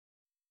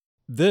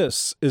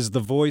This is the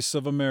voice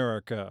of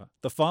America.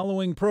 The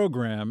following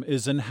program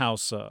is in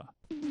Hausa.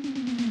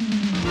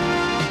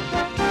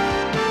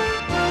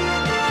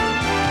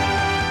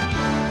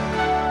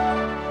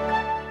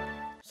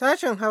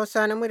 Sashen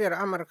Hausa na muryar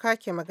Amurka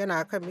ke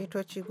magana a kan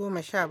mitoci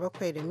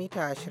 17 da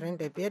mita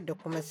 25 da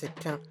kuma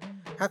 60.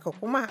 Haka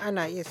kuma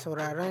ana iya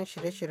sauraron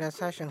shirye-shiryen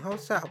sashen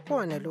Hausa a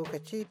kowane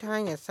lokaci ta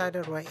hanyar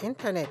sadarwar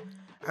intanet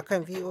a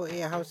kan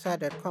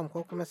voahausa.com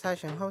ko kuma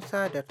sashen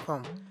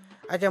hausa.com.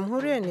 A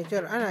jamhuriyar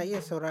Nijar ana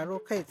iya sauraro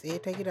kai tsaye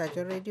ta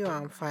gidajen rediyo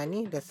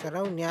amfani da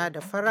sarauniya da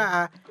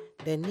fara'a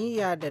da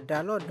niyya da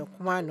dalot da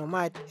kuma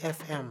nomad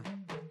FM.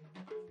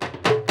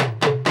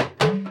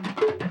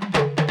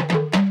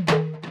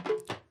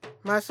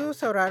 Masu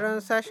sauraron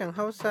sashen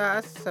Hausa,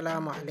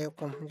 Assalamu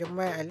alaikum.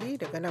 Jummai Ali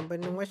daga nan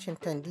birnin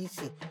Washington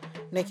DC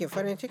nake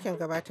farin cikin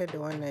gabatar da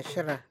wannan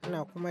shirin,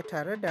 ina kuma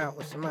tare da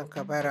Usman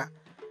Kabara.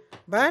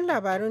 Bayan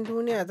labarin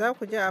duniya za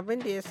ku ji abin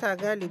da ya sa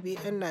galibi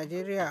 'yan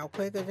Najeriya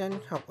akwai gajen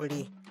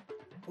haƙuri.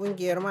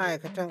 Ƙungiyar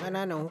ma'aikatan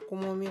ƙananan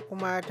hukumomi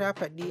kuma ta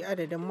faɗi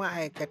adadin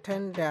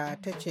ma'aikatan da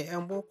ta ce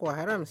 'yan Boko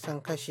Haram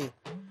sun kashe.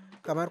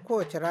 Kamar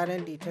kowace ranar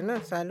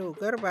Litinin, Salihu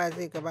Garba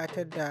zai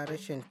gabatar da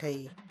rashin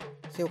tayi.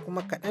 Sai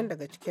kuma kaɗan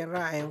daga cikin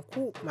ra'ayin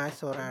ku masu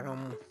sauraron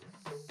mu.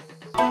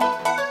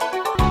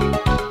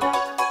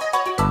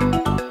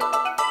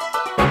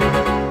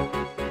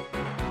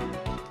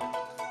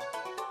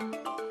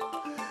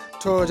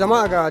 To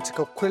jama'a ga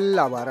cikakkun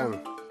labaran.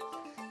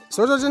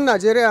 Sojojin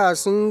Najeriya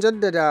sun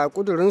jaddada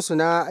ƙudurinsu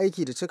na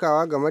aiki da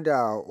cikawa game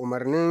da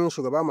umarnin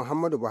shugaba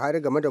Muhammadu Buhari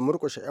game da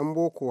murƙushe 'yan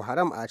Boko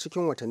Haram a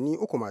cikin watanni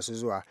uku masu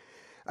zuwa.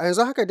 A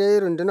yanzu haka dai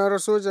rundunar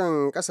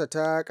sojan ƙasa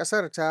ta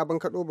ƙasar ta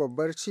bankaɗo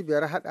babbar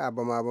cibiyar haɗa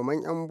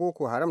bama-baman 'yan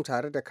Boko Haram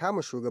tare da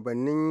kama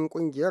shugabannin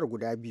ƙungiyar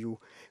guda biyu,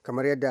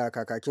 kamar yadda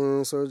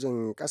kakakin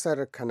sojin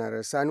ƙasar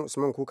Kanar Sani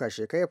Usman Kuka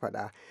Sheka ya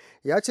faɗa.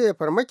 Ya ce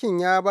farmakin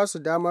ya ba su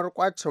damar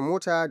ƙwace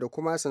mota da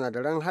kuma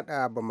sinadaran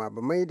haɗa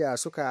bama-bamai da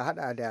suka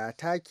haɗa da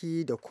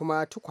taki da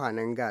kuma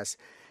tukwanen gas.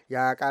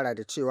 Ya kara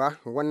da cewa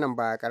wannan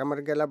ba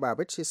karamar galaba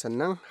ba ce,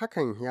 sannan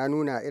hakan ya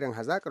nuna irin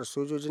hazakar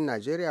sojojin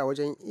Najeriya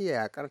wajen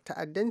iya yakar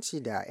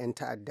ta'addanci da 'yan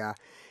ta'adda.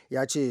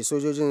 Ya ce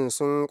sojojin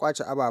sun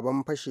kwace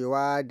ababen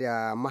fashewa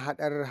da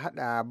mahadar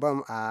hada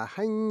bam a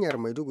hanyar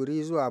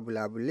Maiduguri zuwa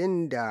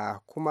Bulabulin da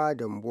kuma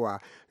Dambuwa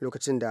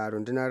lokacin da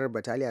rundunar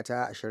bataliya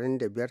ta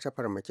 25 ta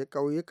farmaki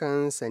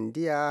ƙauyukan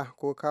Sandiya,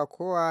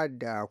 Kokakowa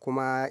da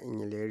kuma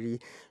Inyileri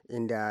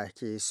inda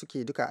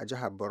suke duka a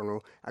jihar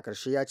Borno. A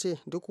ƙarshe ya ce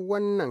duk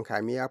wannan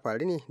kame ya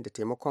faru ne da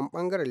taimakon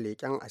ɓangaren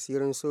leƙen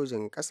asirin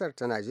sojin ƙasar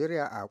ta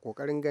Najeriya a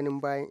ƙoƙarin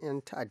ganin bayan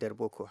 'yan ta'addar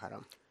Boko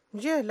Haram.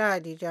 Jiya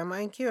Lahadi,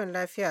 jami'an kiwon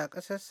lafiya a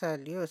ƙasar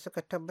Saliyo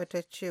suka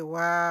tabbatar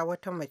cewa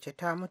wata mace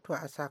ta mutu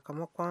a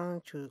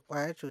sakamakon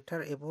ƙwayar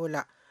cutar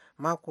Ebola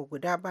mako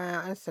guda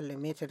bayan an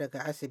sallame ta daga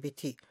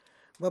asibiti.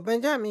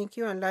 Babban jami'in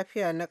kiwon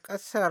lafiya na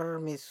ƙasar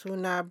mai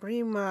suna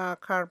Brima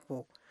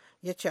Carbo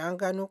ya ce an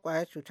gano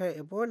ƙwayar cutar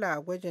Ebola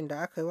a gwajin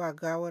da aka yi wa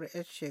gawar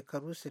 'yar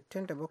shekaru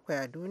 67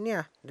 a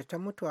duniya da ta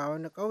mutu a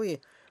wani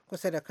ƙauye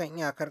kusa da kan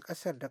iyakar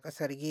ƙasar da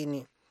ƙasar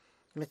Gini.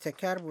 Mr.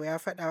 Carbo ya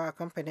faɗa wa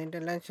kamfanin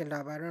dillancin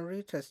labaran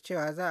Reuters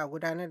cewa za a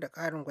gudanar da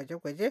ƙarin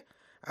gwaje-gwaje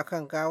a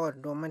kan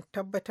gawar domin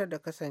tabbatar da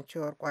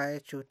kasancewar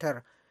ƙwayar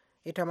cutar.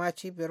 Ita ma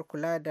cibiyar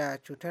kula da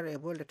cutar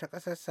Ebola ta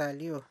ƙasar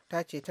Saliyo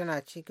ta ce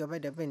tana ci gaba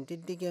da bin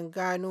diddigin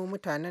gano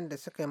mutanen da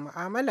suka yi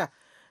mu'amala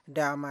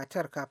da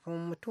matar kafin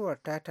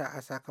mutuwar tata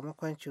a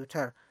sakamakon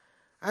cutar.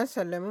 An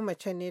sallami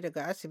macen ne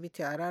daga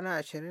asibiti a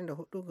ranar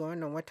 24 ga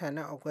wannan wata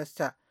na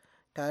Agusta,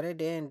 tare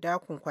da yin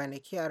dakon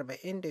kwanaki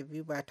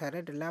 42 ba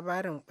tare da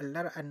labarin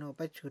bullar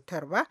annobar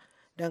cutar ba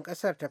don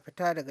kasar ta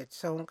fita daga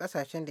sahun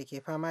kasashen da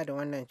ke fama da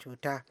wannan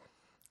cuta.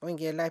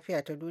 Ƙungiyar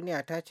Lafiya ta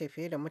Duniya ta ce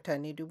fiye da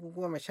mutane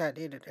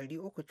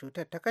 11,300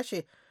 cutar ta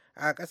kashe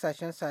a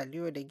kasashen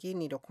Saliyo da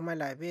Gini da kuma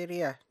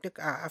Liberia duk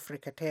a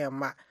Afirka ta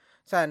Yamma.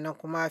 Sannan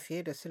kuma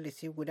fiye da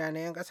silisi guda na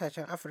 'yan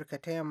kasashen Afirka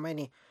ta Yamma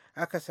ne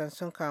aka san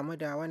sun kamu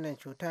da wannan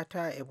cuta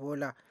ta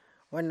Ebola.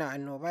 Wannan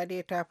annoba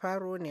dai ta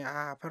faro ne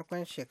a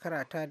farkon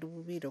shekara ta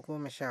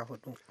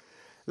 2014.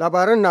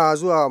 Labaran na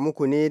zuwa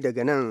muku ne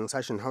daga nan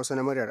sashen Hausa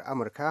na muryar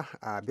Amurka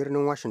a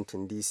birnin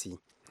Washington DC.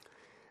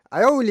 A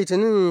yau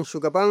Litinin,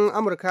 shugaban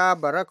Amurka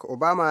Barack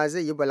Obama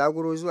zai yi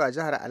balaguro zuwa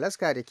jihar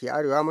Alaska da ke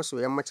arewa maso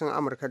yammacin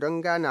Amurka don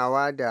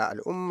ganawa da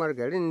al'ummar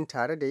garin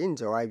tare da yin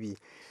jawabi.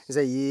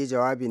 Zai yi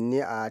jawabin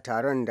ne a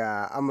taron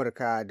da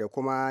Amurka da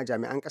kuma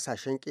jami'an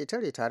kasashen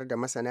ƙetare tare da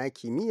masana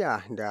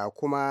kimiyya da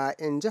kuma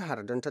 'yan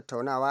jihar don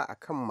tattaunawa a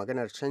kan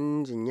maganar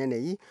canjin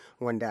yanayi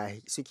wanda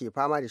suke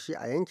fama da shi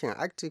a yankin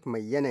Arctic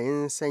mai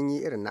yanayin sanyi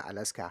irin na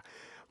Alaska.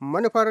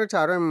 Manufar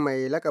taron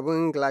mai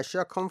lakabin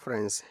Glacier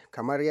Conference,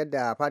 kamar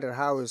yadda Fadar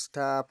House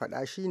ta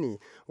faɗa, shine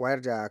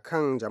wayar da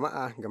kan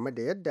jama'a game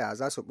da yadda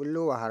za su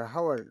bullo wa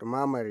hauhawar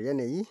ɗumamar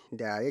yanayi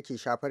da yake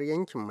shafar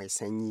yankin mai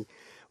sanyi.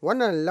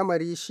 Wannan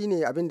lamari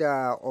shine abin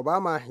da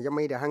Obama ya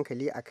mai da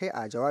hankali a kai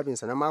a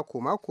jawabinsa na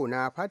mako-mako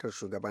na fadar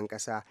shugaban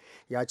kasa.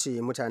 Ya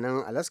ce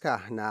mutanen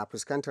Alaska na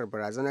fuskantar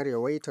barazanar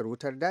yawaitar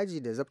wutar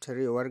daji da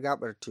zabtarewar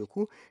gabar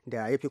teku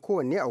da ya fi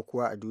kowanne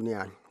aukuwa a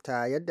duniya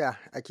ta yadda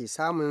ake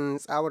samun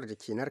tsawar da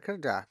ke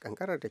narkar da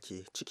kankarar da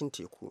ke cikin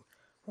teku.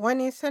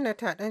 Wani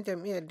sanata ɗan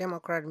jam'iyyar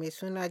Democrat mai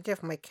suna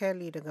Jeff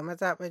McKelly daga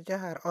mazaɓar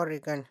jihar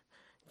Oregon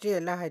jiya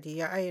Lahadi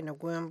ya ayyana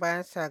goyon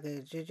bayansa ga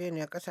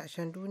yarjejeniyar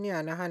ƙasashen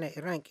duniya na hana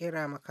Iran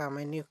ƙera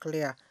makaman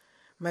nukiliya.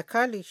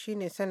 McKelly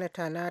shine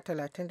sanata na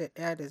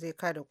 31 da zai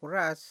kada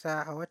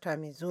ƙuri'arsa a wata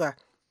mai zuwa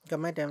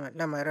game da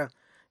lamarin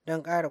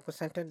don ƙara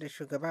kusantar da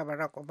shugaba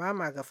Barack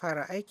Obama ga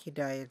fara aiki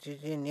da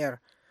yarjejeniyar.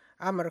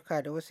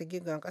 Amurka da wasu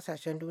gigan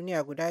ƙasashen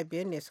duniya guda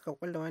biyar ne suka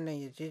kulla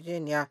wannan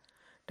yarjejeniya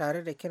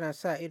tare da kiran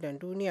sa idon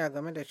duniya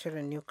game da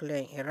shirin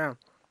nukiliyan Iran.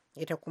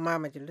 Ita kuma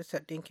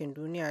Majalisar Ɗinkin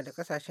Duniya da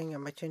ƙasashen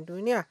yammacin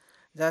duniya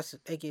za su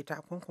ɗage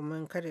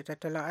takunkumin kare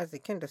tattalin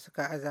arzikin da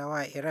suka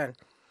azawa Iran.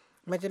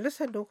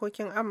 Majalisar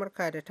Dokokin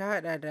Amurka da ta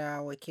hada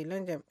da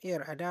wakilan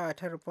jam'iyyar adawa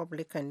ta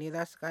Republican ne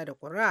za su kada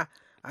ƙuri'a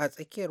a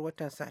tsakiyar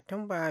watan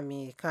Satumba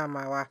mai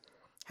kamawa.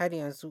 Har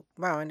yanzu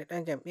ba wani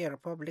ɗan jam'iyyar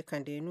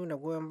Republican da ya nuna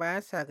goyon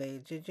bayansa ga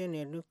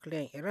yarjejeniyar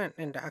nukiliyan Iran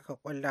ɗin da aka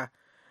ƙulla.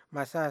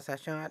 Masu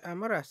hasashen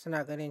al'amura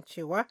suna ganin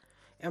cewa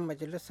 'yan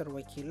majalisar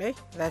wakilai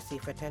za su yi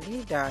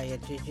fatali da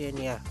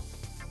yarjejeniyar.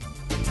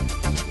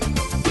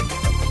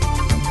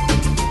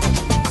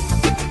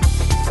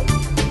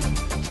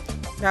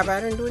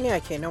 Labaran duniya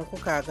kenan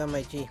kuka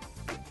gama ji.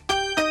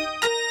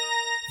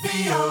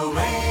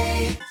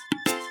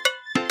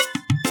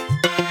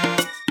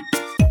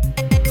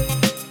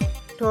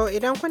 To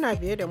idan kuna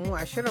biye da mu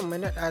a shirinmu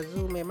na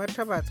ɗazu mai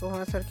martaba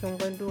tsohon sarkin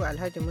gwandu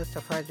Alhaji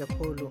Mustapha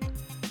Jakolo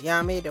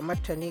ya mai da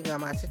martani ga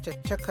masu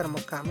caccakar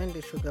mukamin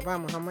da shugaba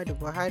Muhammadu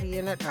Buhari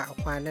ya naɗa a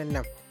kwanan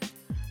nan.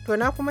 To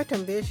na kuma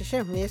tambaye shi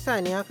shin me yasa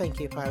ne hakan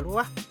ke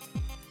faruwa?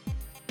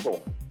 To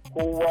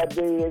kowa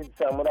dai ya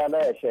samu rana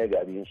ya sha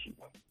garin shi.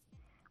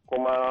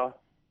 Kuma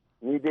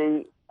ni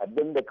dai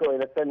abin da kawai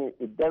na sani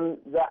idan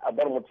za a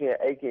bar mutum ya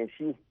aikin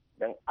shi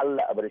dan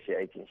Allah a bar shi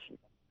aikin shi.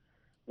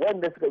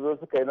 Wanda suka zo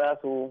suka yi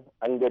nasu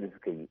an gari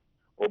suka yi.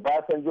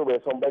 Obasanjo bai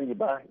son bari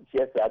ba shi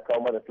yasa ya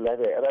kawo mana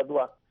lafiya ya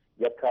raduwa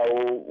ya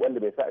kawo wanda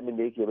bai sa abin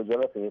da yake ba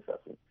Jonathan ya sa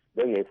su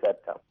don ya yi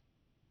sata.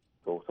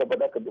 To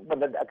saboda haka duk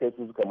wannan da aka yi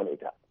su suka mana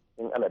ita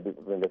in ana bin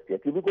gaskiya.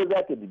 TV ko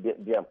za ta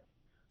biyan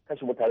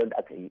kashe mutanen da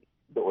aka yi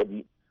da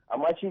odi.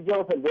 Amma shi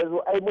Jonathan da ya zo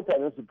ai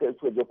mutanen su kai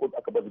suka je kotu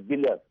aka ba su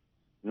biliyan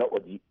na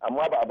odi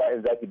amma ba a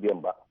bayan zaki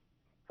biyan ba.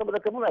 Saboda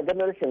haka muna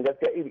ganin rashin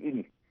gaskiya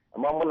iri-iri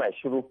amma muna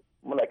shiru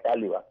muna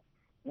kyalewa.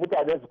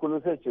 Mutanen su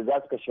kullum sai ce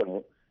za su kashe mu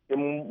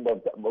in ba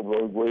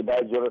goyi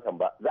bayan Jonathan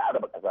ba za a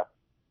raba kasa.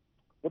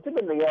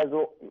 Mutumin da ya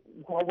zo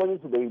kuma wani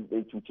su bai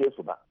cuce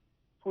su ba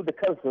su da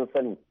kansu sun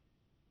sani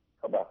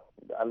ba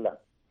da Allah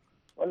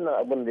wannan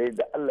abin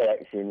da Allah ya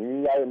ishe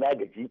ni ya yi na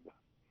gaji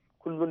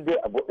kullum dai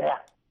abu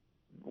daya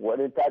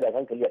wani tada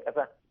hankali a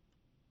kasa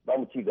ba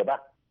mu ci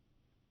gaba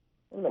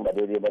wannan ba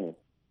daidai ba ne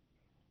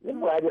in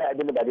ba dai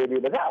abin da ba daidai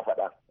ba za a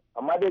faɗa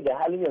amma dai da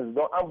halin yanzu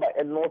don an ba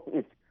yan north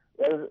east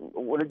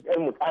yan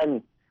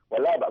mutane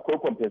wallahi ba akwai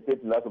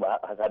compensate nasu ba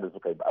haka da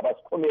suka yi ba a ba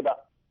su kome ba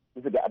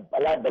bisa ga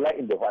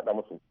bala'in da faɗa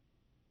musu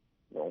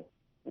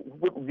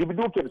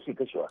dukiyar su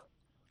kashewa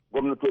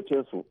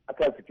gwamnatocinsu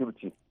akan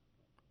security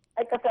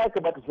ai kasa ya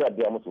kamata su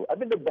biya musu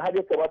abinda Buhari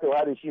ya kamata ya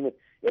ware shine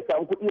ya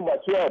samu kuɗi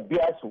masu yawa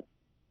biya su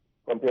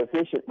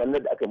compensation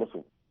ɓannar da aka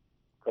musu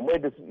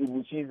kamar da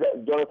shi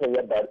Jonathan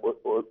ya ba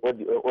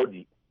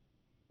odi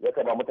ya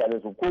kama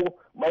mutane su ko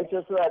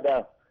mancin suna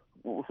da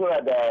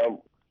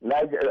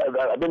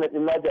abin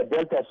din Niger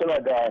Delta suna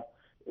da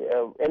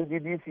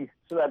NDDC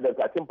suna da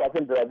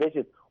 13%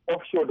 derivation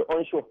offshore da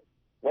onshore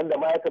wanda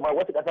ma ya kama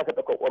wata ƙasa ka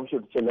ɗaukar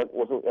offshore ce na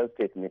wasu 'yan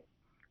state ne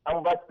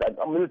an ba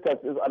su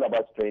militants ɗin ana ba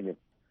su training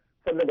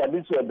sannan ga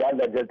military da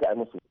Allah Delta a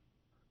musu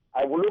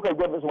a local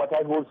government su ma ta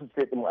fi wasu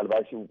state ɗin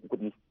albashi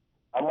kuɗi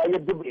amma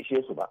yadda bai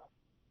ishe su ba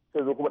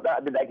sai zo kuma ɗan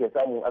abin da ake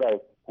samu ana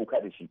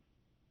kuka da shi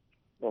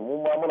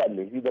mun ma muna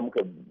laifi da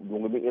muka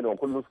dungumi irin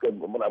kullum suka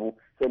muna abu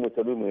sai mu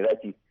salu mai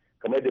raki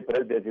kamar da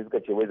president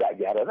suka ce wai za a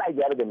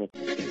gyara da me.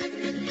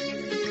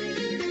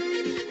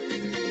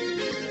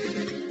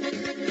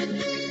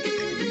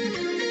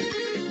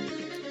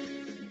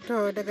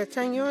 To daga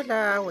can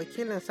Yola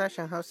wakilin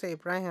sashen Hausa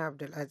Ibrahim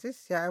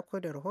Abdulaziz ya aiko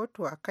da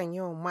rahoto akan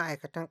yawan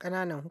ma'aikatan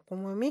ƙananan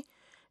hukumomi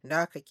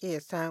da aka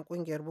kiyasta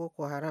ƙungiyar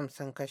Boko Haram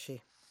sun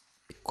kashe.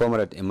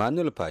 Comrade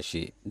Emmanuel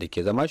Fashe da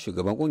ke zama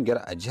shugaban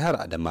ƙungiyar a jihar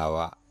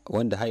Adamawa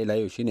wanda har ila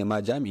yau shine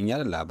ma jami'in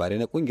yada labarai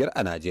na kungiyar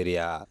a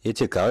Najeriya ya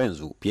ce kawo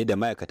yanzu fiye da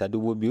ma'aikata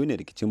 2000 ne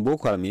rikicin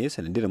Boko Haram ya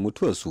sanadiyar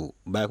mutuwar su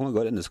baya kuma ga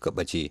waɗanda suka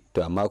bace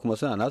to amma kuma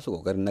suna nasu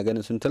kokarin na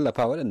ganin sun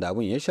tallafa waɗanda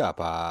abun ya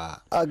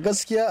shafa. A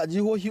gaskiya a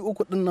jihohi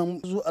uku din nan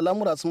zu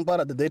al'amura sun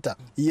fara da daita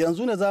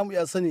yanzu ne zamu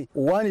iya sani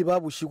wani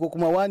babu shi ko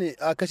kuma wani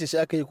a kashe shi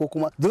aka yi ko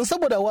kuma don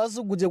saboda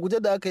wasu guje-guje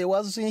da aka yi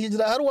wasu sun yi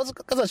hijira har wasu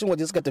kasashen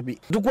waje suka tafi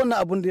duk wannan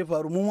abun da ya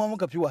faru mu ma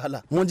muka fi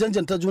wahala mun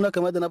janjanta juna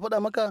kamar da na faɗa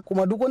maka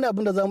kuma duk wani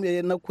abin da zamu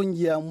iya na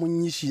kungiya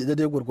mun yi shi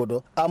daidai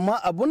gwargwado, amma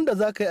abun da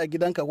za ka yi a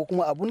gidanka ko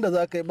kuma abun da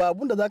za ka yi ba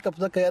abun da za ka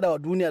fita ka yada wa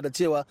duniya da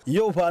cewa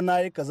yau fa na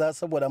yi kaza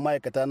saboda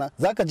ma'aikata na,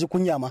 za ka ji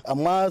kunya ma,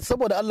 amma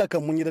saboda Allah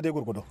kan mun yi daidai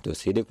gwargwado. To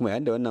sai dai kuma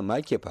yayin da wannan ma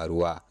ke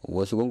faruwa,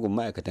 wasu gungun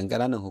ma'aikatan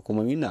ƙananan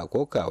hukumomi na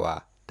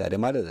kokawa tare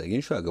ma da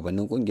zargin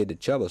shugabannin kungiyar da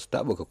cewa ba su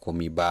taɓuka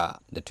komi ba,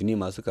 da tuni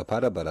ma suka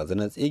fara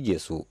barazanar tsege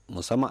su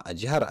musamman a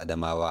jihar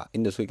Adamawa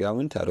inda suka kira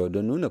wani taro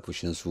don nuna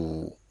fushin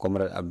su.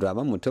 Kwamrar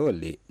Abdulrahman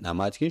Mutawalle na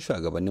ma cikin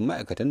shugabannin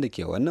ma'aikatan da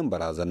ke wannan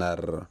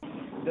barazanar.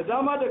 Da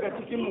dama daga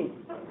cikinmu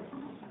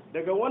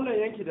daga wannan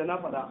yanki da na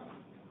faɗa,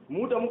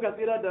 mu da muka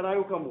tsira da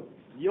rayukanmu,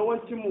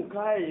 yawancinmu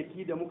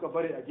kayayyaki da muka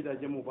bari a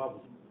gidajenmu babu.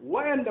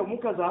 Wayanda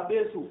muka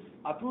zaɓe su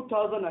a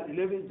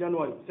 2011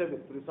 January 7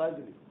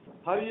 precisely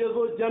har ya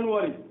zo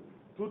January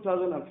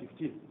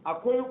 2015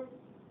 akwai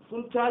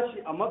sun tashi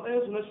a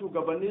matsayinsu na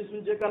shugabanni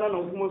sun je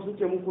kananan kuma sun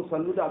ce muku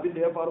sannu da abin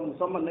da ya faru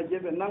musamman na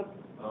gefen nan.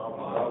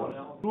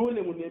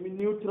 Dole mu nemi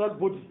neutral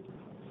body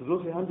su zo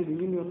su yi handling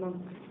union nan,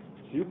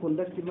 su yi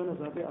conducting mana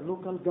zaɓe a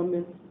local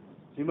government,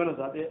 su yi mana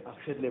zaɓe a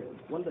state level,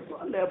 wanda to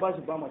Allah ya ba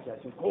shi ba ma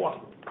kyashin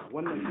kowa.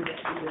 Wannan shi da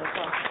abin da ya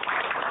sa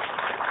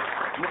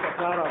muka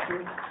tara su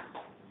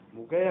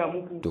mu gaya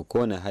muku. To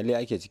kowane hali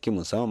ake ciki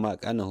musamman ma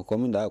kanan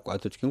hukumin da aka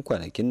kwato cikin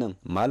kwanakin nan,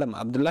 Malam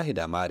Abdullahi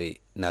Damare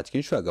na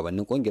cikin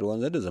shugabannin kungiyar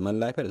wanzar da zaman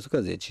lafiya da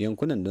suka ziyarci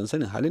yankunan don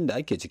sanin halin da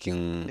ake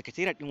cikin.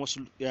 Sakatariya din wasu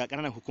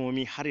kananan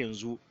hukumomi har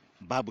yanzu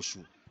babu su,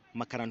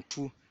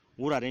 makarantu,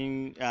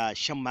 wuraren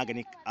shan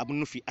magani, abin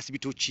nufi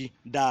asibitoci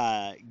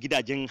da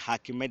gidajen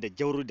hakimai da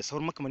jauro da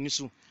sauran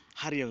makamanninsu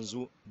har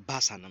yanzu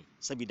ba sa nan,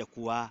 saboda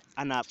kuwa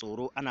ana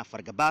tsoro ana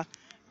fargaba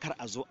kar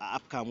a zo a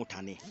afka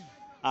mutane.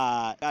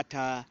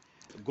 Ta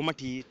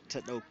gwamnati ta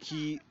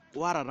ɗauki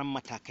wararan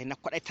matakai na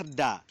kwadaitar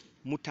da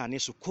mutane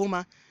su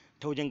koma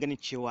ta wajen ganin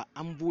cewa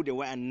an bude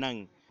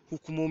wayannan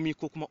hukumomi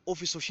ko kuma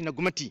ofisoshi na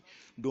gwamnati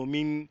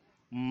domin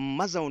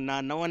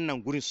mazauna na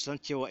wannan gurin su san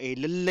cewa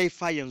lallai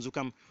fa yanzu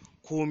kam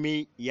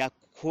komai ya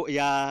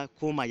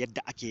koma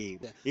yadda ake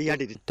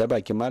yadda. Ta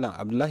bakin Malam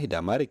Abdullahi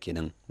Damare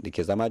kenan da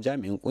ke zama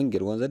jami'in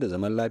kungiyar wanzar da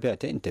zaman lafiya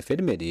ta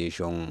Interfaith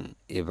Mediation.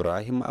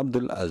 Ibrahim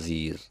Abdul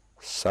Aziz,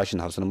 sashin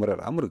Hausa na murar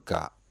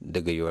Amurka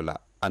daga Yola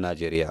a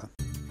Najeriya.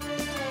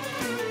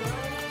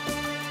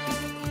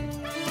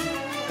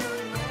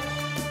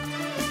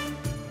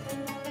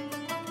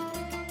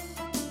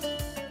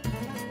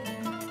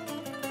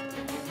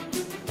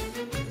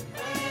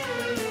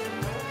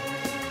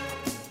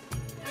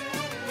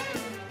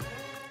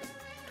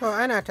 To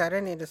ana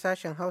tare ne da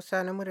sashen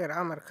Hausa na muryar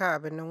Amurka a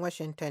birnin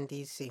Washington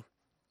DC.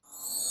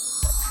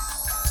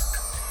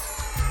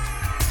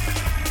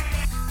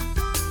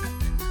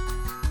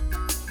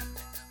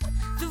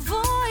 The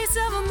Voice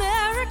of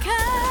America.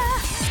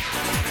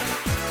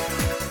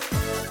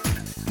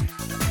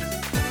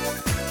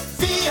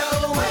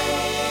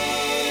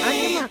 An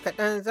jima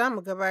kaɗan za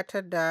mu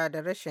gabatar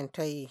da rashin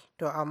tayi,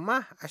 to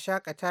amma a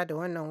shakata da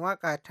wannan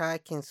waka ta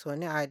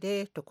Kinsoni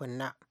Ade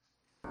tukunna.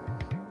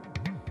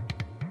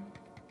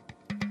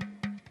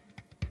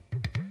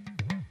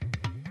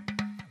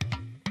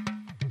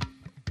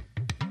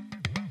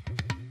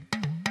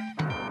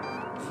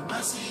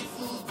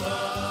 Merciful God,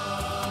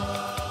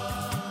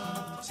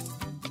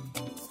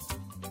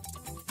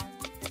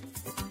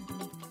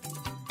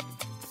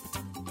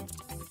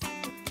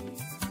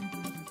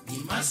 the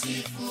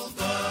merciful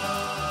God,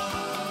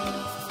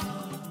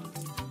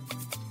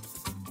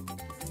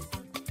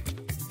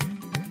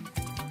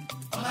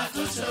 ọba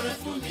tó ṣoore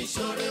fún mi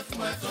ṣoore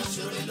fún ẹ tó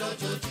ṣoore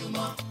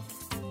lójoojúmọ́,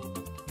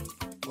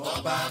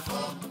 ọba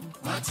kan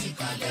má ti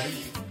kà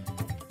lẹ́yìn,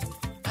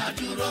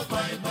 adúró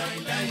bọ̀ìbọ̀ì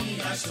lẹ́yìn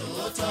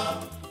aṣòótọ́.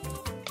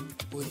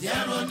 Kò jẹ́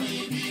ronú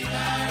ibi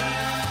rárá.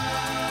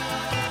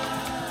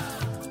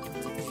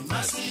 The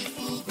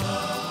merciful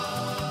God.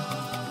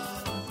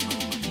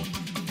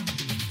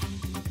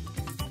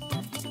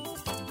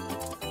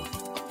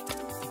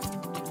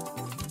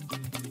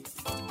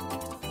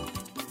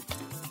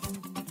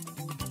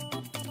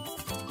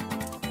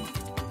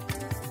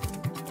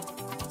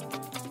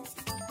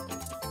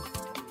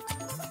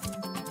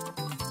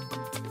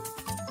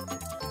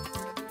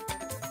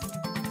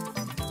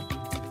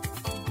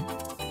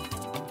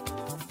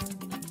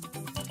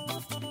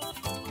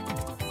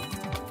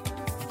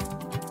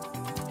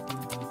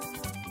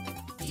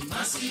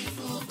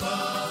 Merciful God,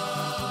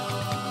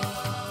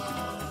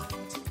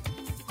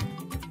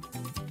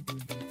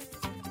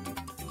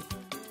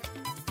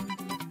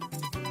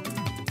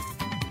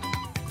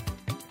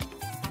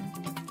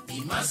 the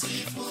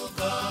merciful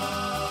God,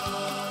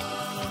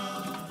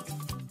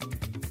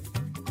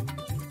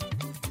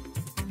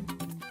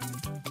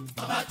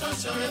 ọba tó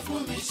ṣoore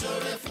fún mi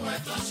ṣoore fún ẹ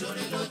tó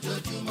ṣoore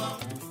lójoojúmọ́,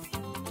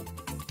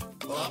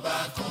 ọba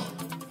kan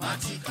má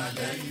ti kà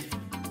lẹ́yìn.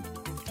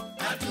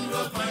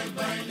 Adúró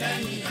bọ̀ìbọ̀ì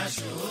lẹ́yìn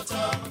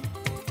aṣòótọ́,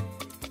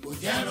 kò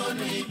jẹ́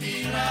ronú ibi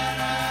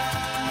rárá.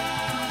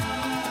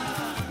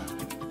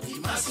 The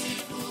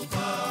merciful God.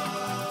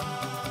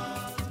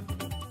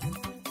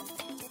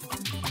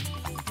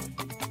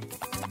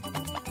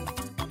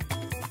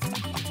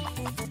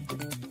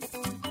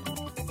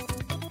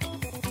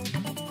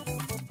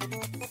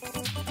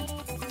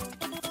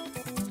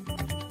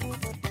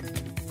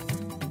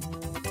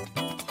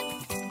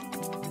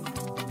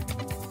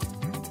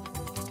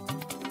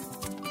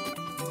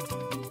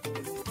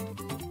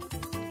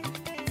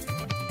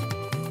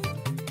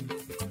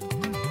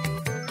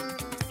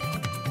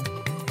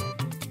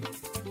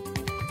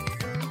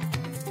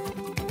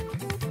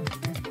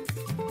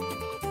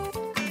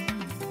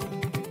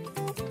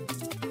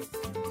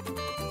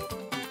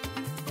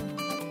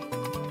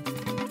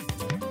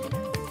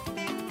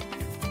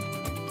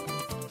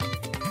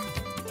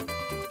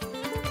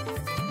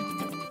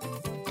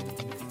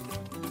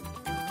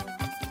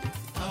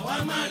 wá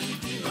má rí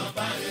bí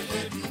ọba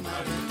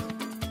Elédùmarè.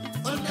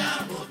 Ó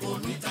dáàbò bò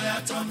mí táyà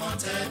tọmọ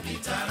tẹbí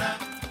tará.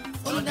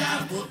 Ó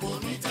dáàbò bò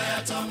mí táyà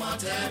tọmọ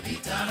tẹbí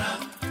tará.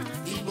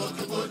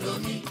 Ìgbòkègbodò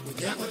mi kò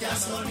jẹ́ kó já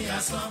sórí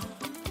asán.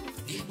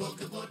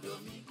 Ìgbòkègbodò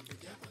mi kò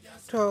jẹ́ kó já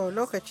sórí asán. To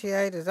lokaci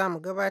yayi da za mu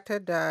gabatar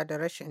da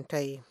rashin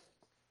tayi.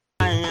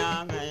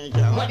 Hanya mai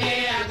kyau. Kuɗi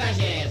a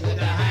kashe su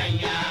ta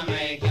hanya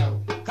mai kyau.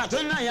 Ka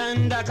tuna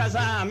yanda ka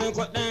sami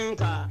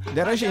kuɗinka.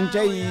 Da rashin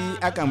tayi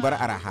akan bar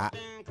araha.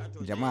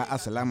 Jama'a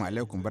assalamu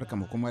alaikum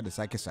barkamu kuma da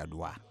sake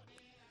saduwa.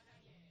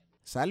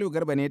 Salihu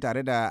Garba ne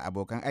tare da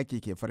abokan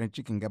aiki ke farin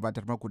cikin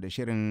gabatar maku da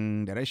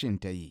shirin da rashin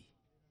tayi.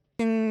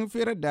 Cikin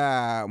firar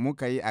da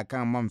muka yi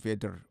akan man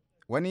fetur,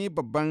 wani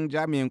babban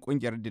jami'in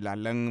kungiyar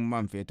dilalan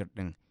man fetur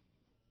din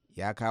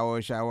ya kawo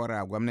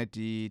shawara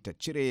gwamnati ta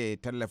cire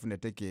tallafin da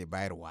take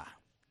bayarwa.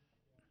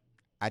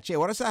 A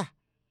cewarsa,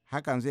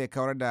 hakan zai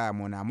kawar da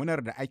munamunar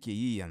da ake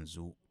yi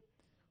yanzu,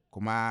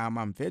 kuma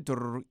man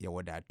fetur ya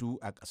wadatu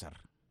a ƙasar.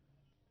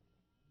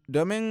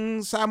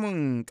 Domin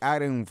samun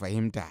ƙarin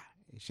fahimta,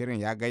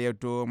 shirin ya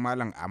gayyato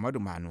Malam Ahmadu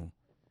Manu,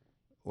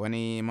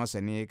 wani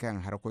masani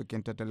kan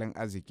harkokin tattalin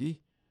arziki,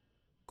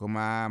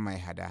 kuma mai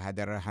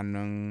hada-hadar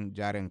hannun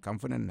jarin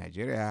kamfanin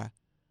Najeriya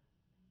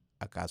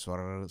a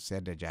kasuwar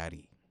sayar da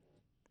jari.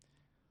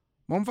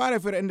 Mun fara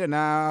inda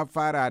na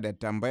fara da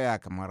tambaya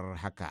kamar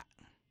haka.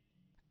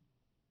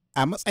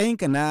 A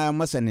matsayinka na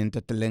masanin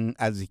tattalin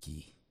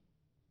arziki,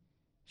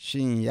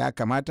 shin ya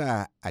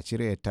kamata a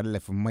cire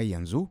tallafin mai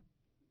yanzu?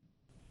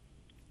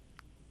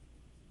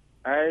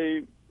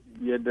 Ai,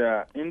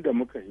 yadda inda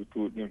muka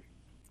hito din,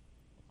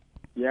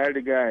 ya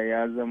riga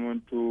ya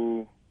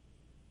zamanto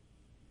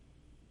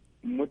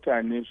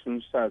mutane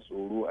sun sa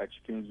tsoro a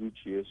cikin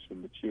zuciyarsu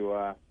da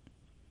cewa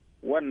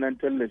wannan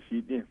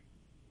tallafi din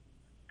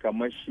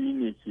kamar shi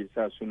ne ke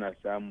sa suna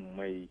samun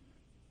mai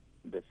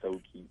da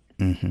sauki.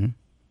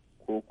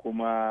 Ko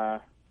kuma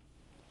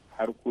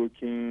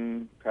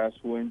harkokin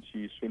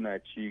kasuwanci suna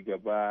ci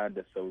gaba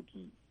da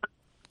sauki.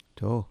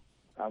 To.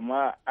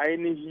 Amma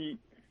ainihi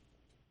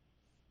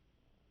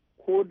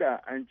ko da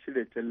an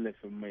cire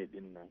tallafin mai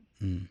din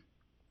nan,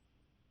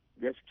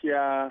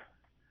 gaskiya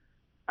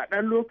a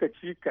ɗan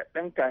lokaci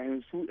kaɗan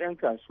kahin su 'yan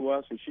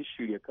kasuwa su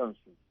shishirya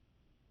kansu,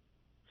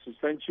 su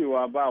san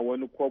cewa ba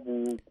wani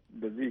kwabo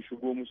da zai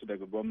shigo musu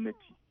daga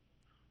gwamnati,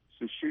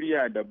 su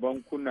shirya da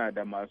bankuna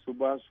da masu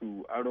ba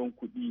su aron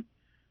kuɗi,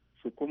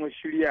 su kuma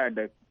shirya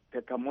da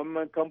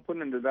takamaiman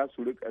kamfanin da za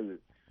su rika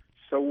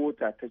sawo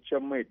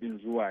tataccen mai ɗin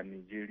zuwa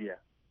Najeriya.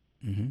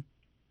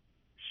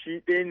 Shi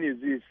ɗaya ne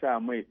zai sa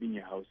mai ɗin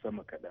ya hau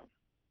sama kaɗan.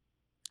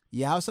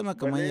 Ya hau sama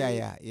kamar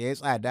yaya? Ya yi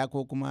tsada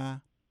ko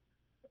kuma?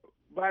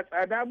 Ba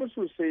tsada ba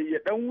sosai, ya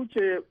ɗan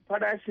wuce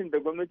farashin da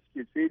gwamnati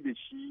ke sai da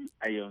shi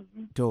a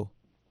yanzu. To.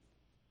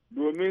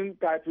 Domin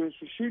kafin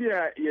su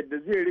shirya yadda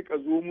zai rika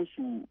zo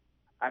musu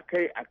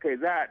akai-akai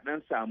za a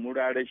ɗan samu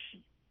rarashi,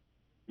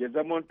 ya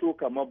zamanto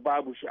kamar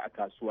babu shi a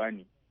kasuwa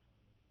ne.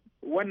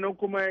 Wannan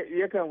kuma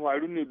yakan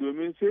faru ne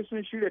domin sai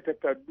sun shirya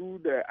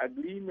takardu da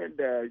agreement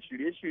da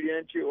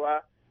shirye-shiryen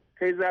cewa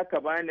kai za ka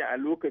bani a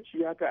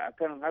lokaci haka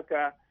akan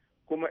haka,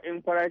 kuma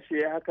in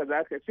farashi ya haka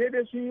za ka, sai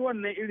dai sun yi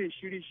wannan irin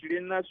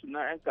shirye-shiryen nasu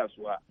na 'yan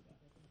kasuwa.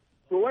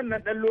 To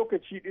wannan ɗan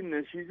lokaci ɗin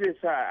nan shi zai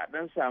sa a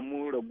ɗan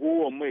samu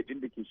ragowar mai ɗin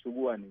da ke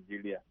shigowa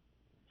Najeriya.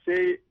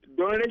 Sai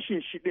don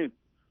rashin shi ɗin,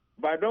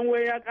 ba don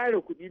wai ya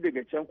ƙara kuɗi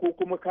daga can ko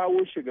kuma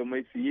kawo shi ga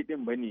mai siye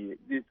ɗin ba ne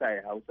zai sa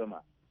ya hau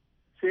sama.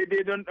 Sai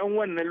dai don ɗan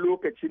wannan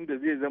lokacin da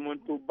zai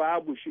zamanto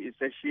babu shi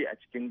isasshe a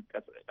cikin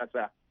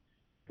ƙasa,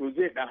 to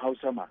zai ɗan hau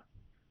sama.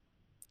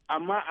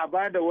 Amma a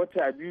ba da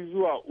wata 2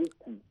 zuwa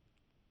 3,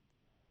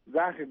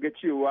 za ka ga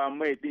cewa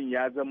mai ɗin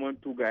ya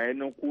zamanto ga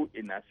yanan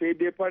ko'ina, sai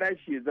dai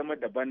farashi ya zama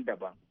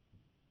daban-daban.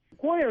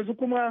 Ko yanzu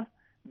kuma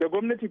da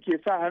gwamnati ke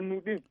sa hannu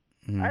ɗin,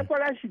 ai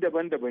farashi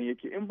daban-daban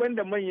yake, in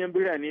banda manyan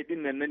birane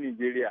ɗin nan na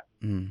Nijeriya,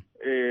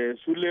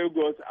 su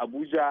Lagos,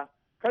 Abuja,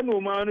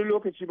 Kano ma wani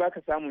lokaci ba ka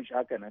samun shi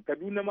haka nan,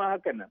 Kaduna ma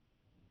haka nan.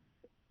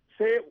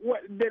 Sai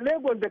da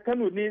Lagos da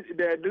Kano ne,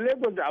 da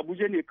Lagos da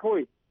Abuja ne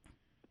kawai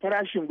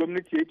farashin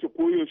gwamnati yake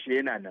koyaushe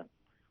yana nan.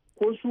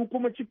 Ko su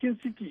kuma cikin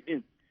city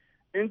ɗin,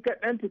 in ka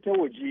ɗan fita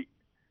waje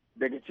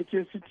daga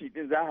cikin city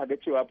ɗin za ka ga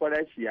cewa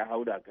farashi ya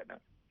haura kaɗan.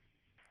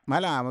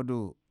 Malam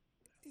Amadu,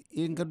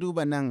 in ka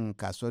duba nan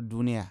kasuwar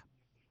duniya,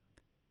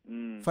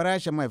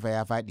 farashin mai fa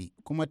ya faɗi,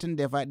 kuma tun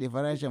da ya faɗi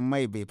farashin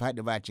mai bai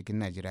faɗi ba a cikin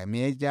Najeriya.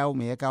 Me ya jawo,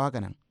 me ya kawo haka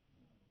nan?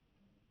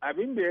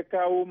 Abin da ya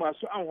kawo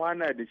masu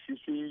amfana da shi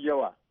sun yi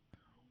yawa,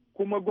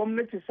 kuma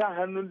gwamnati sa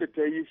hannun da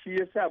ta yi shi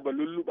ya sa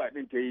balulluɓa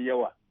ɗin ta yi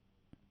yawa.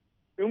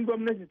 In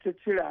gwamnati ta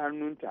cire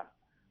hannunta,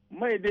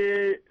 mai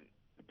dai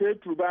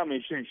fetur ba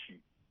mai shan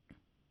shi,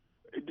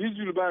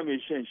 diesel ba mai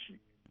shan shi,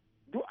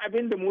 duk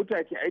abin da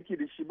mota ke aiki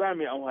da shi ba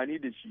mai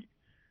amfani da shi.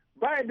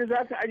 Ba yadda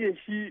za ka aje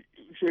shi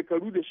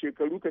shekaru da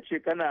shekaru ka ce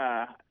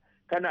kana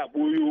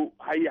ɓoyo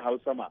har ya hau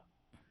sama,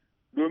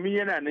 domin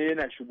yana nan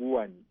yana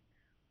shigowa ne.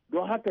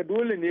 Don haka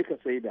dole ne ka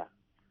saida.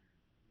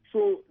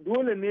 So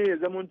dole ne ya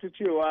zamanta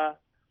cewa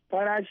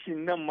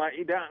farashin nan ma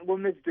idan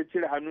gwamnati ta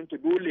cire hannunta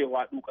dole ya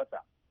waɗu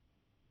ƙasa.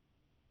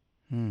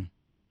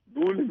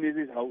 dole ne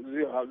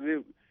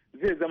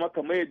zai zama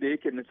kamar yadda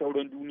yake na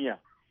sauran duniya.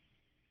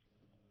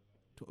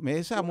 Me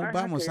yasa mu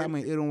ba mu samun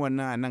irin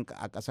wannan a nan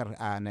a kasar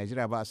a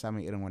Najeriya ba a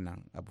samun irin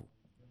wannan abu?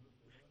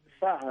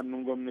 Sa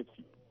hannun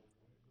gwamnati.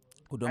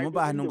 Domin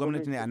ba hannun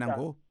gwamnati ne a nan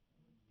ko?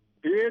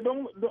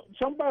 don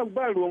can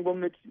ba ruwan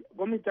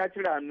gwamnati ta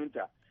cire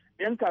hannunta.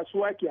 'Yan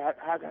kasuwa ke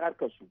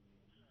harkar su.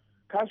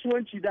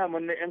 Kasuwanci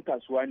daman na 'yan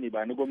kasuwa ne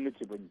ba na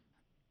gwamnati ba ne.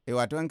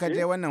 Wato in ka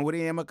je wannan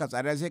wurin ya maka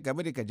tsada sai ka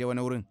bari ka je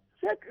wani wurin.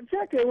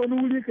 Sai ka yi wani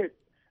wuri ka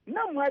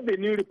nan ma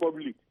Benin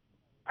Republic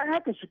ai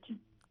haka suke.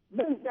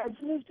 Nan da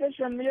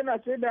station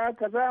yana sai da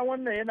kaza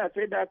wannan yana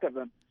sai da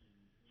kaza.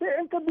 Sai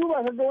in ka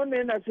duba ka ga wannan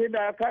yana sai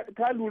da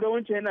ka lura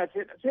wancan yana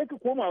sai da sai ka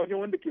koma wajen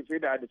wanda ke sai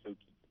da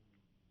sauki.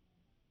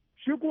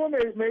 Shi kuma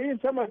mai yin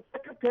sama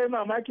ka kai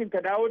mamakin ka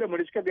dawo da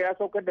murishi ka ga ya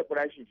saukar da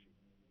farashin shi.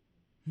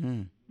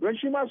 Don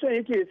shi ma son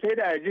yake sai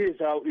da aje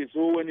ya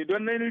so wani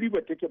don nan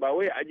riba take ba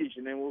wai aje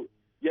shi ne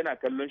yana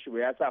kallon shi ba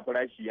ya sa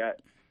farashi ya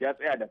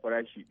tsaya da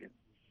farashi din.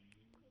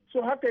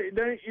 So haka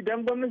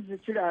idan gwamnati ta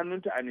cire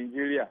hannunta a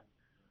Najeriya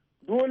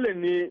dole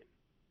ne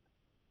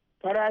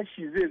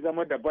farashi zai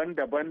zama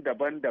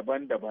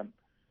daban-daban.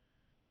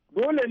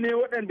 Dole ne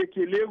waɗanda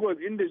ke Lagos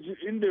inda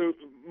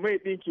mai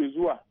ɗin ke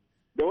zuwa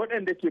da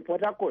waɗanda ke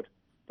Port Harcourt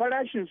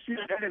farashin su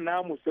ya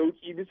namu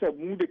sauki bisa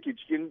mu da ke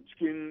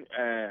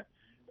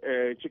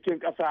cikin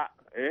ƙasa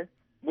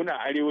muna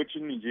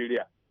arewacin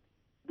Najeriya.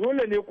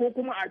 Dole ne ko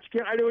kuma a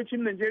cikin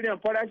arewacin Najeriya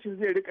farashin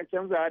zai rika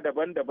canzawa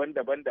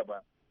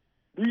daban-daban.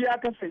 Duk ya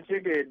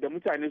kasance ga yadda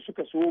mutane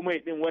suka so mai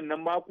ɗin wannan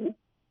mako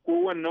ko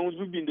wannan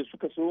zubin da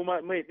suka so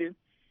mai ɗin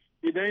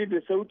idan da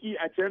sauki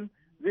a can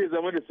zai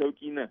zama da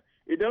sauki nan.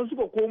 Idan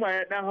suka koma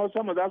ya ɗan hau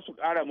sama za su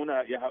ƙara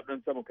muna ya hau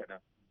ɗan sama kaɗan.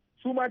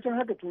 Su ma can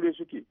haka turai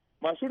suke.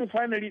 Masu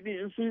refinery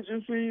ɗin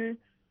in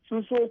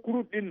sun so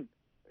crude ɗin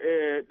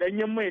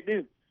ɗanyen mai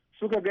ɗin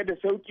suka ga da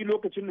sauki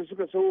lokacin da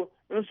suka so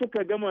in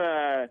suka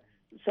gama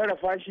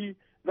sarrafa shi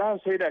za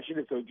su saida shi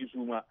da sauki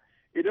su ma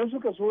idan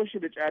suka so shi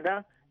da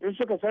tsada in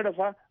suka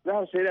sarrafa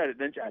za su saida da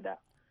dan tsada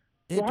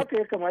to haka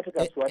ya kamata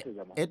kasuwa ta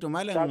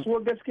zama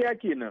kasuwar gaskiya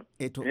kenan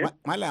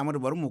Malam Amadu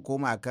bari mu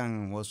koma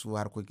kan wasu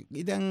harkoki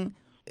idan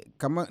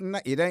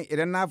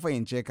na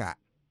fahimce ka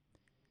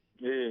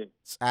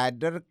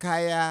tsadar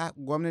kaya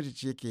gwamnati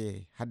ce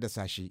ke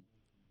haddasa shi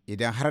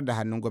idan har da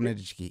hannun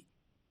gwamnati ciki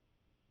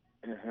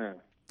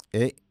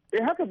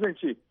haka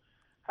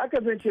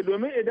zan ce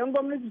domin idan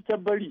gwamnati ta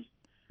bari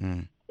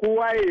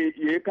kowa ya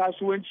yi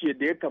kasuwanci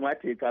yadda ya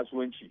kamata ya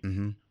kasuwanci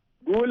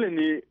dole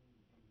ne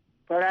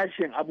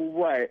farashin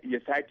abubuwa ya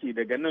sake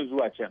daga nan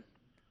zuwa can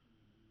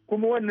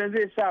kuma wannan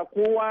zai sa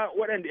kowa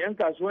waɗanda 'yan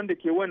kasuwan da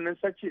ke wannan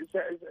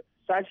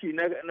sashi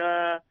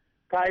na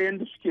kayan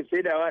da suke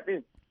saidawa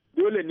ɗin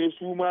dole ne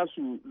su ma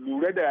su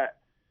lura da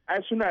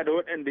ai suna da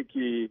waɗanda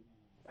ke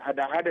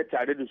hada-hada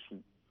tare da su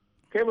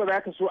kai ba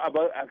za ka so a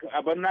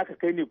bar naka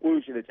kai ne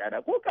koyaushe da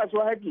tsada ko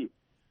kasuwa hake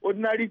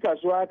ordinary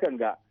kasuwa hakan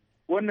ga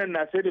wannan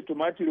na sai da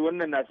tumatir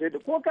wannan na sai da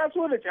ko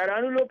kasuwa da tsada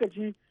wani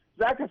lokaci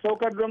za ka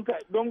saukar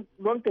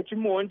don ka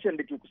cimma wancan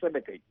da ke kusa da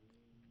kai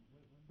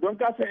don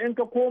ka san in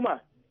ka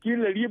koma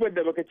kila ribar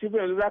da baka ci ba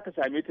yanzu za ka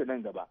same ta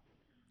nan gaba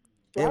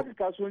to haka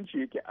kasuwanci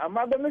yake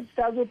amma gwamnati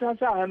ta zo ta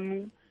sa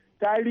hannu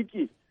ta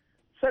rike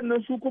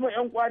sannan su kuma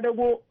 'yan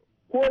kwadago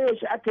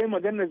koyaushe aka yi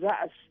magana za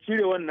a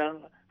cire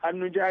wannan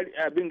hannun jari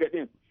abin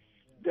gaɗin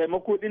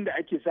taimako ɗin da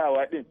ake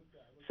sawa ɗin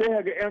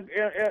sai ga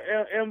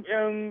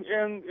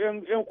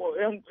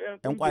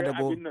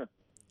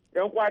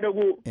yan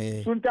kwadago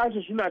sun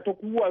tashi suna ta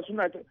kuwa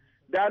suna ta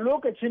da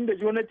lokacin da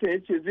Jonathan ya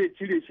ce zai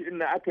cire shi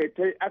ɗin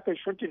aka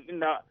shotin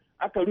ɗin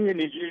aka ruhe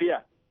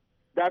Nigeria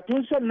da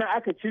tun sannan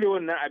aka cire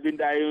wannan abin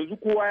da yanzu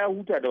kowa ya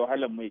huta da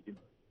wahalar mai ɗin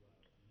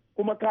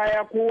kuma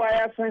kaya kowa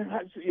ya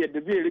san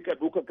yadda zai rika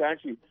ɗaukar kayan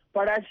shi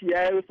farashi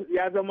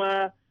ya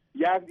zama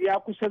ya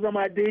kusa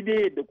zama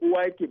daidai yadda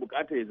kowa yake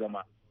bukata ya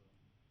zama.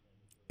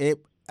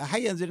 Har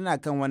yanzu ina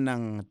kan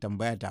wannan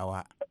tambaya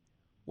tawa.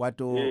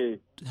 Wato,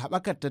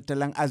 haɓakar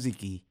tattalin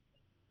arziki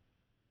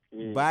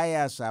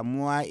baya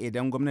samuwa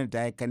idan gwamnati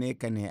ta yi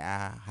kane-kane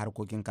a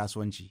harkokin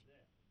kasuwanci.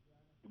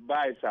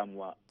 Ba ya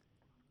samuwa.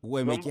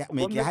 Wai me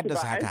ke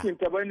haddasa haka? Gwamnati ba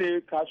aikinta ba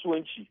ne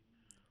kasuwanci.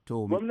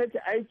 Gwamnati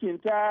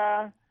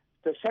aikinta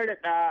ta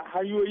sharaɗa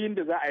hanyoyin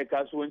da za a yi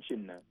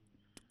kasuwancin nan.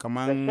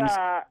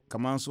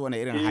 Kaman su wani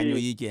irin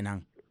hanyoyi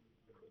kenan.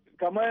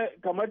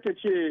 Kamar ta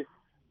ce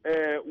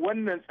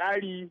wannan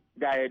tsari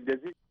ga yadda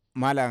zai.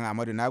 Malam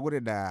Amadu na gode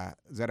da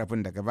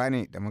zarafin da gaba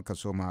ne da muka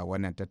soma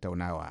wannan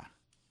tattaunawa.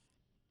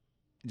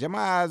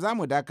 Jama'a za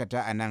mu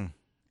dakata a nan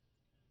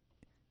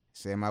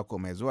sai mako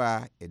mai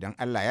zuwa idan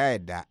Allah ya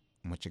yarda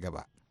mu ci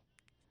gaba.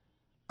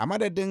 A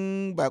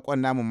madadin bakon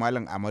namu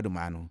Malam Amadu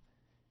Manu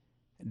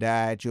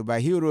da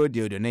Chubahiro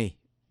Diodone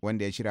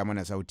wanda ya shirya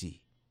mana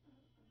sauti.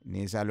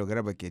 Ni Salo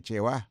Garba ke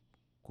cewa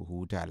ku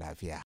huta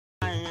lafiya.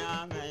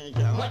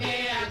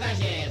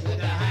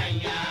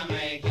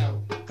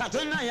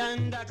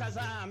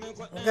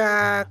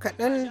 Ga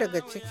kaɗan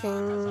daga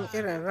cikin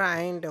irin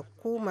ra'ayin da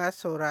ku masu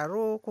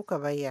sauraro kuka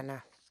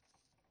bayyana.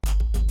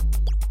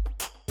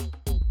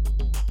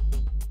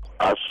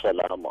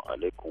 Assalamu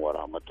alaikum wa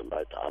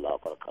rahmatullahi ta'ala wa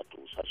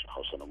barakatuhu, sashen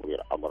Hausa na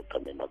muryar Amurka,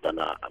 mai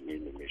magana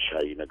Aminu mai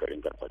shayi na garin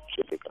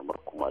Garbace da kamar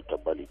kuma ta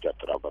Bali ta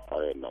Taraba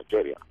tarayyar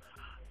Najeriya.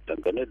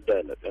 Dangane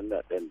da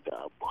naɗe-naɗen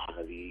da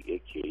Buhari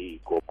yake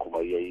yi ko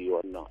kuma ya yi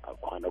wannan a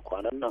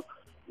kwana-kwanan nan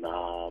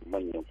na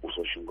manyan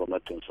kusoshin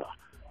gwamnatinsa,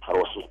 har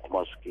wasu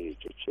kuma suke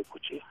cece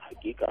kuce.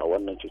 Hakika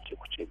wannan cece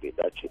kuce bai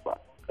dace ba,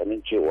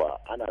 ganin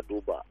cewa ana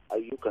duba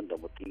ayyukan da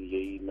mutum ya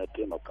yi na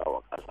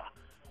taimakawa ƙasa,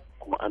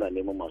 kuma ana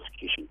neman masu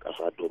kishin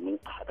ƙasa domin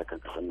a haɗa kan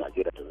ƙasar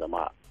Najeriya ta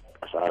zama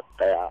ƙasa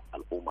ɗaya,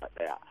 al'umma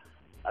ɗaya.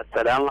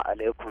 Assalamu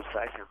alaikum,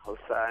 sashen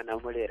Hausa na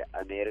muryar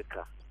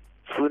Amerika.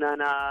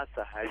 Sunana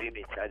Sahabi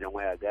mai cajin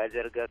waya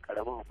gajar ga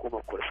ƙaramin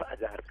hukumar Kurfa a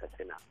jihar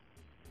Katsina.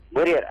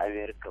 Muryar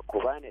Amerika, ku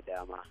bani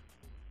dama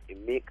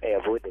in miƙa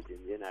yabo da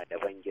jinjina da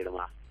ban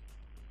girma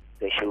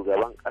ga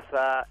shugaban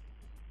ƙasa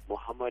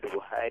Muhammadu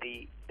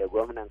Buhari da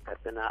gwamnan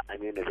Katsina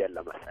Aminu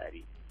Bello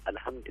Masari.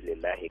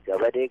 Alhamdulillahi,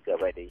 gaba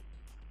dai.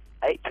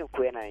 Aikin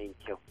ku yana yin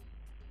kyau,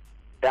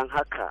 don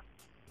haka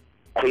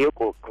ku yi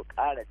ku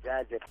ƙara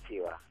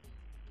jajircewa.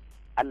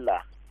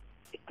 Allah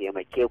ya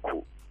taimake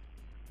ku,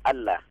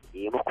 Allah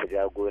ya yi muku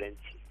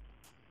jagoranci.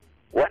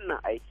 Wannan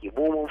aiki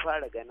mun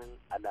fara ganin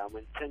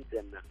alamun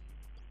canjin nan,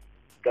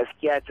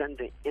 gaskiya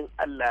canjin in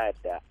Allah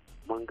da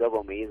mun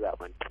gaba mu yi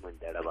zaben tumin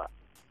da raba.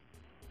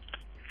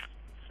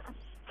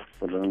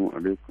 Assalamu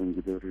alaikum,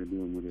 gidan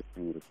rediyo muryar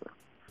Amurka.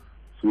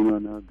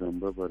 Sunana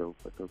Gamba Barau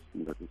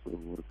Fatasku daga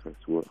tsohuwar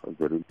kasuwa a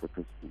garin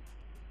Fatasku.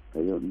 A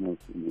yau ina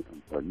so mai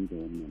amfani da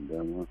wannan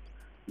dama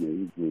na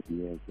yi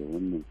godiya ga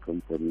wannan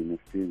kamfani na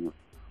FEMA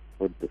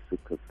wadda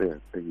suka tsaya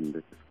tsayin da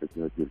suka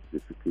jajirce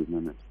suka yi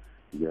mana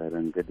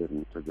gyaran gadar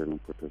mu ta garin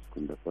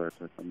Fatasku, da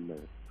fatan Allah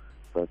ya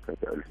saka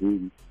da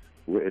alheri.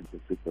 Waɗanda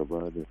suka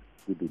ba da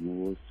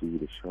gudunmawarsu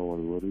da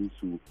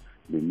shawarwarinsu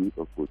da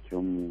miƙa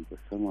kokenmu ga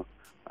sama,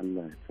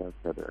 Allah ya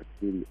saka da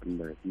alheri,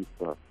 Allah ya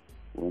isa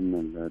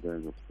wannan lada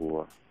ga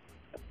kowa.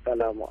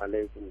 Assalamu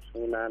alaikum,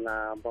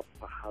 sunana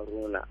Baffa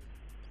Haruna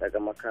daga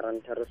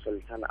makarantar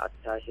Sultan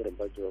Attahir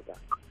Bajoga.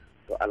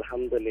 To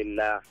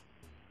alhamdulillah,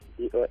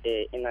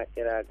 DOA ina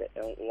kira ga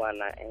 'yan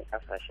uwana 'yan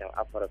kasashen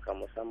Afirka,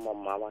 musamman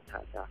ma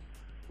matasa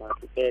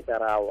masu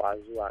ƙetarawa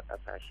zuwa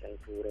kasashen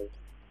Turai,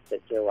 da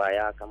cewa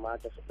ya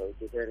kamata su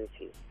ɗauki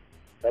darasi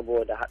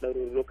saboda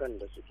haɗarurrukan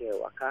da suke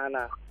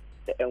wakana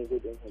da 'yan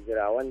gudun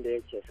hijira wanda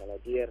yake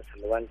sanadiyar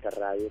salwantar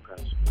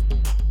rayukansu.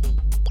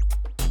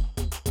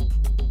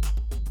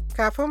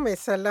 Kafin mai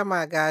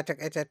sallama ga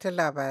takaitattun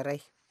labarai.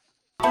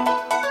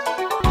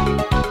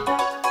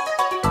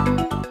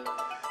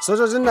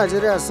 Sojojin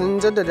Najeriya sun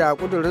jaddada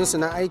kudurinsu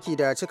na aiki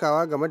da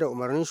cikawa game da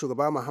umarnin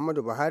shugaba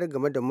Muhammadu Buhari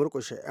game da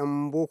murkushe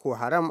 'yan Boko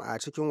Haram a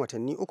cikin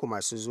watanni 3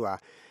 masu zuwa.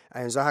 A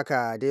yanzu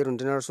haka dai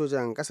rundunar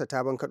sojan ƙasa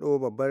ta bankaɗo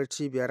babbar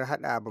cibiyar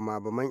haɗa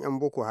bama-baman 'yan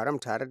Boko Haram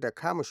tare da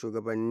kama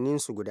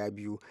shugabanninsu guda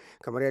biyu,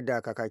 kamar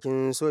yadda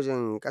kakakin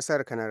sojan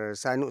ƙasar Kanar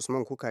Sani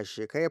Usman Kuka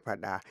Sheka ya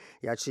faɗa.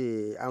 Ya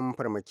ce an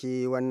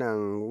farmaki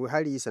wannan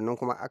hari, sannan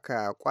kuma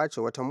aka kwace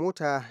wata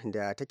mota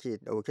da take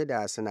ɗauke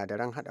da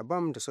sinadaran haɗa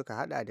bam da suka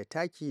haɗa da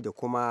taki da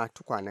kuma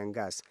tukwanen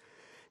gas.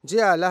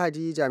 Jiya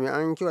Lahadi,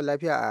 jami'an kiwon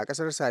lafiya a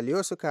kasar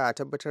Saliyo suka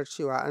tabbatar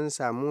cewa an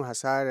samu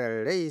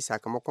hasarar rai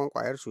sakamakon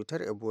kwayar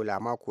cutar Ebola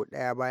mako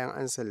daya bayan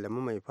an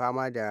sallami mai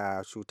fama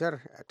da cutar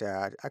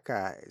da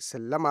aka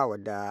sallama,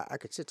 wadda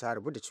aka ce ta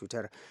rabu da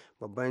cutar.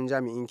 Babban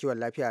jami'in kiwon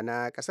lafiya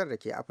na kasar da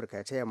ke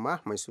Afirka ta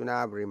Yamma mai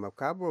suna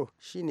Brimakabo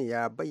shine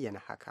ya bayyana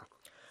haka.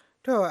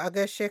 To a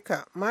gaishe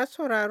ka,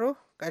 masu sauraro,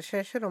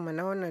 ƙarshen shirinmu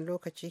na wannan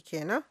lokaci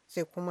kenan,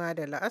 sai kuma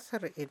da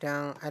la'asar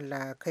idan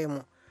Allah kai mu.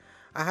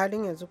 A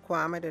halin yanzu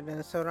kuwa a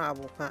madadin sauran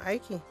abokan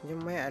aiki,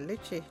 Jummai Ali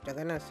ce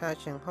daga nan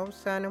sashen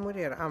Hausa na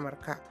muryar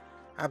Amurka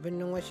a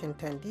birnin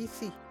Washington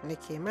DC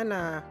nake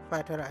mana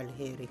fatar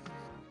alheri.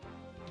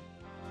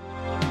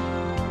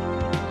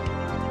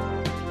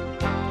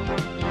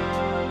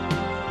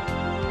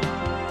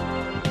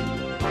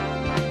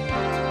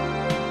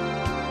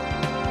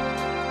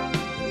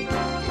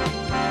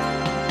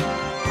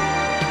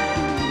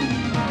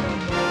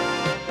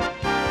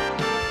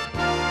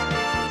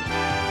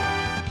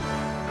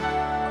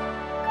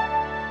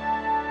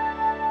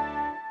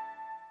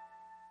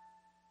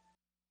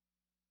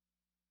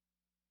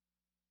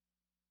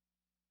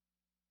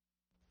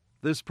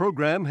 This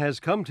program has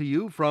come to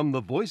you from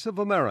the Voice of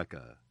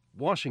America,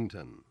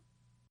 Washington.